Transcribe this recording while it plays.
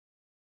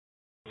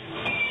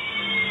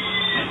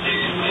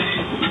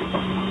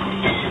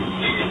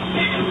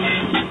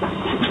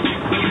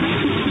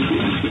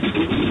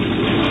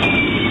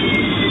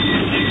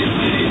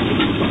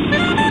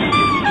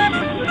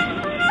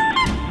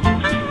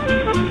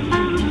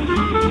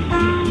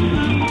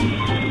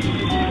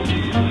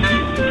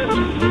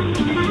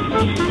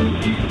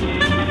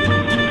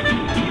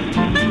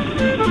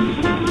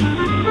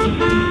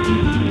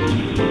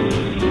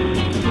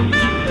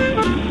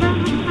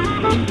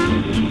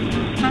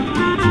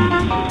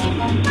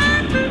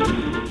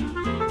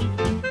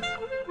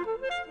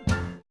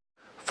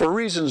For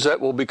reasons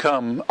that will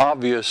become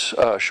obvious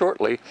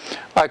shortly,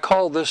 I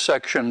call this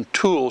section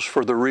Tools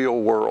for the Real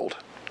World.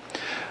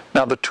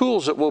 Now, the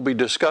tools that we'll be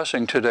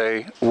discussing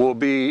today will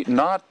be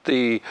not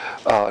the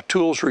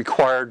tools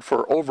required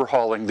for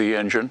overhauling the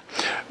engine,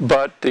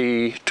 but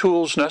the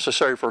tools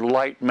necessary for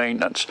light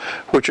maintenance,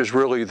 which is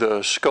really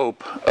the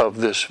scope of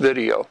this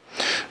video.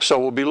 So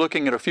we'll be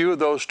looking at a few of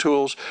those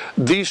tools.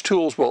 These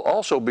tools will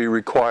also be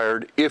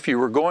required if you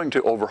were going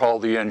to overhaul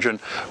the engine,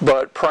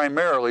 but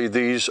primarily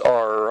these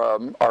are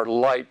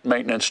light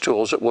maintenance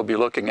tools that we'll be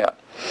looking at.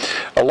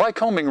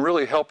 Lycoming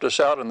really helped us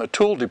out in the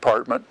tool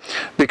department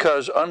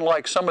because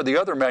unlike some of the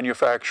other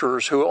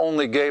manufacturers who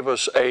only gave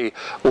us a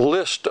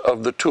list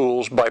of the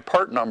tools by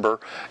part number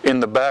in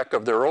the back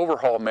of their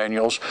overhaul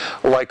manuals,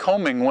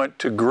 Lycoming went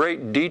to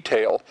great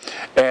detail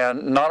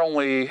and not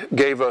only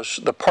gave us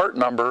the part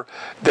number,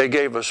 they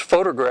gave us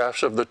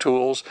photographs of the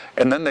tools,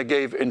 and then they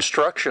gave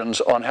instructions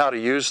on how to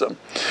use them.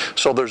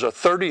 So there's a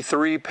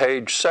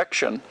 33-page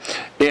section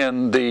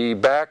in the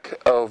back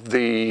of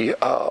the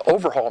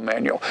overhaul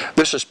manual.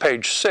 This is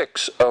page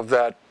 6 of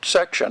that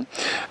section,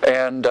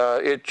 and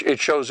it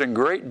shows in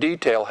great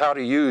detail how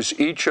to use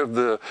each of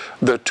the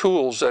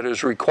tools that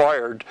is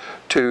required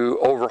to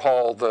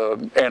overhaul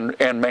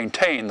and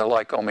maintain the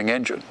Lycoming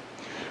engine.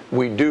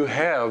 We do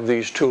have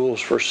these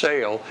tools for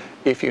sale.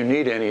 If you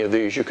need any of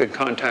these, you can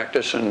contact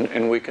us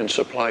and we can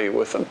supply you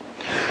with them.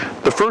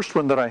 The first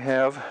one that I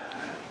have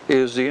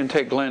is the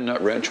intake gland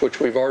nut wrench, which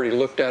we've already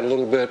looked at a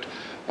little bit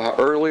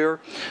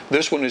earlier.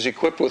 This one is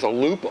equipped with a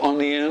loop on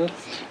the end,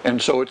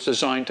 and so it's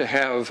designed to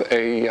have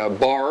a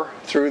bar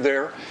through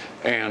there,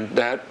 and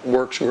that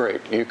works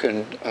great. You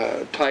can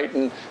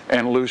tighten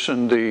and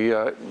loosen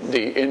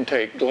the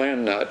intake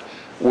gland nut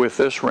with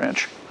this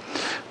wrench.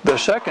 The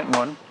second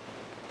one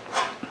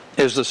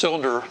is the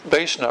cylinder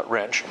base nut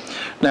wrench.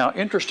 Now,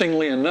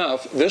 interestingly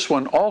enough, this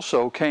one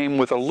also came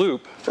with a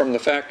loop from the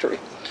factory.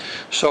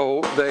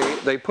 So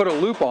they put a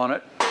loop on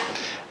it,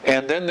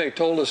 and then they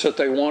told us that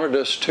they wanted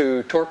us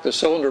to torque the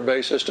cylinder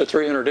bases to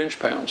 300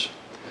 inch-pounds.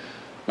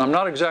 I'm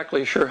not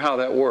exactly sure how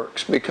that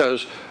works,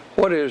 because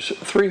what is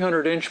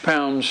 300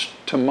 inch-pounds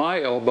to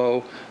my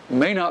elbow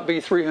may not be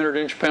 300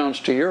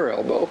 inch-pounds to your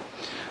elbow.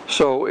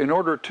 So in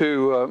order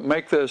to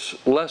make this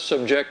less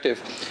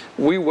subjective,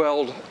 we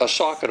weld a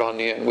socket on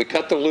the end. We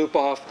cut the loop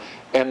off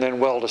and then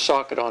weld a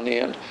socket on the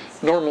end.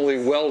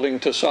 Normally, welding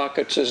to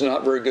sockets is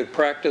not very good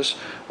practice.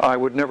 I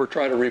would never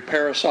try to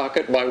repair a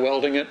socket by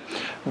welding it,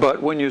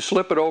 but when you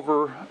slip it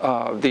over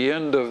the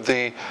end of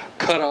the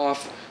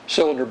cut-off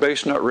cylinder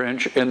base nut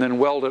wrench and then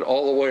weld it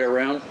all the way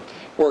around,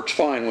 works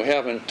fine. We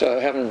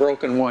haven't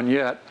broken one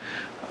yet.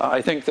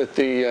 I think that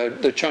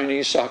the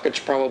Chinese sockets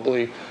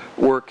probably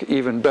work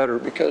even better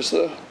because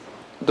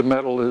the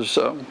metal is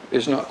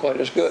not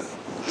quite as good.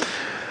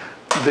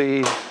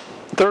 The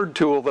third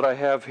tool that I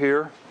have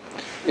here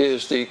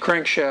is the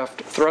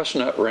crankshaft thrust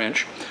nut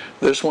wrench.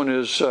 This one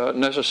is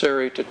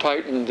necessary to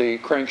tighten the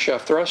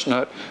crankshaft thrust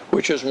nut,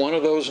 which is one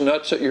of those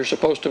nuts that you're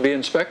supposed to be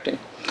inspecting.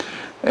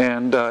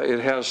 And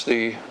it has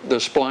the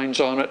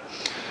splines on it.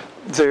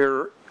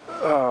 There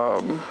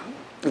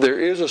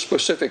is a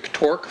specific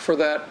torque for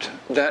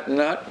that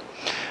nut.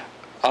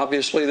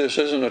 Obviously, this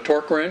isn't a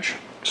torque wrench,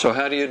 so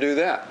how do you do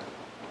that?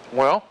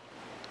 Well,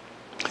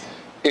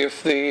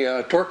 if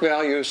the torque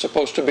value is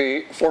supposed to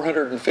be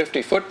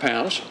 450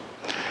 foot-pounds,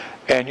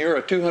 and you're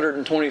a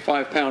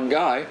 225-pound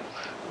guy,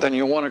 then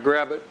you'll want to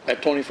grab it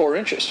at 24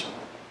 inches.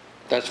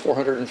 That's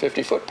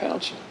 450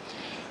 foot-pounds.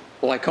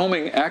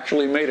 Lycoming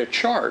actually made a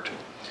chart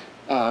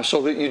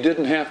so that you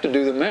didn't have to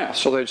do the math.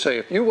 So they'd say,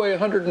 if you weigh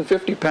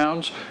 150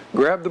 pounds,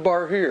 grab the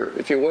bar here.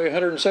 If you weigh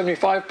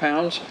 175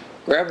 pounds,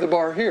 grab the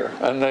bar here.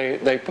 And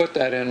they put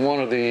that in one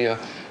of the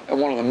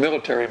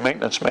military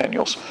maintenance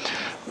manuals.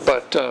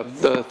 But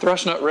the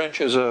thrust nut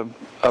wrench is a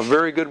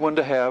very good one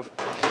to have.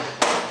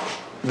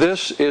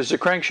 This is the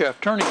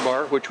crankshaft turning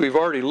bar, which we've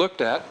already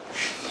looked at.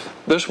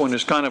 This one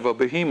is kind of a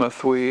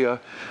behemoth.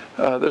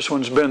 This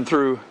one's been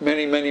through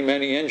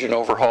many engine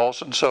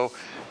overhauls, and so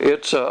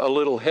it's a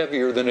little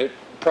heavier than it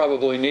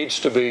probably needs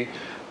to be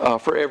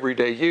for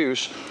everyday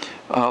use.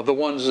 The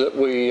ones that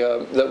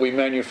we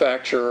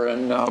manufacture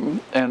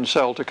and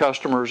sell to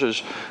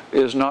customers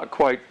is not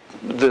quite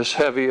this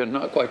heavy and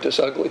not quite this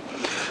ugly.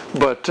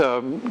 But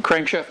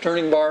crankshaft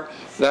turning bar,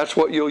 that's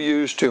what you'll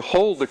use to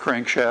hold the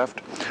crankshaft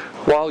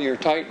while you're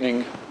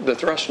tightening the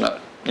thrust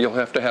nut. You'll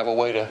have to have a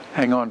way to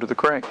hang on to the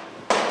crank.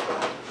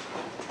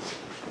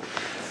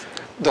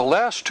 The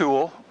last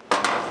tool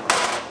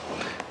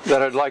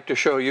that I'd like to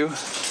show you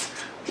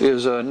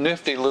is a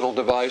nifty little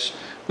device.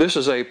 This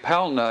is a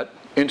palnut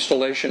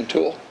installation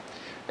tool,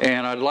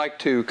 and I'd like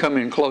to come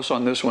in close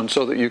on this one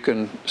so that you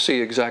can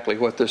see exactly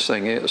what this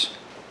thing is.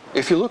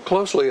 If you look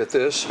closely at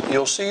this,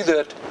 you'll see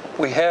that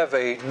we have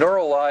a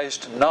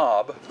neuralized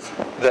knob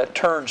that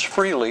turns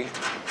freely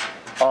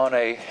on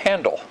a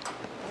handle.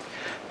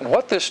 And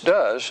what this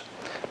does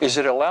is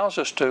it allows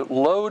us to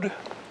load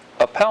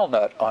a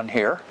palnut on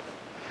here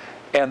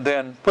and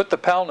then put the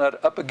palnut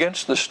up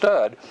against the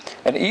stud,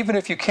 and even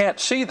if you can't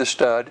see the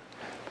stud,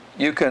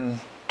 you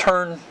can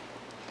turn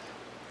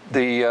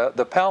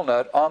the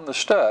palnut on the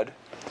stud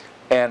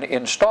and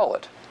install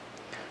it.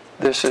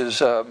 This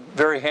is a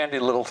very handy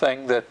little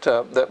thing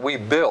that we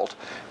built.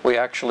 We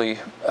actually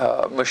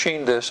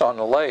machined this on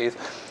the lathe,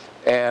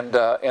 and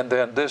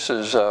then this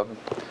is a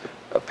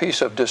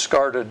piece of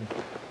discarded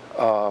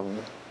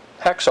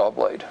hacksaw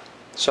blade.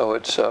 So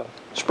it's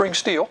spring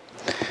steel,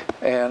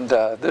 and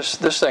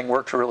this thing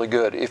works really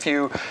good. If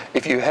you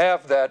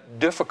have that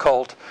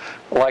difficult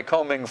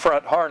Lycoming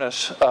front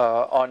harness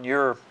on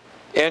your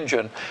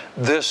engine,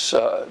 this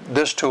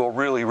tool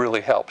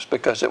really helps,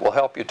 because it will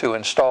help you to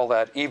install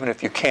that even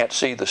if you can't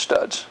see the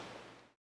studs.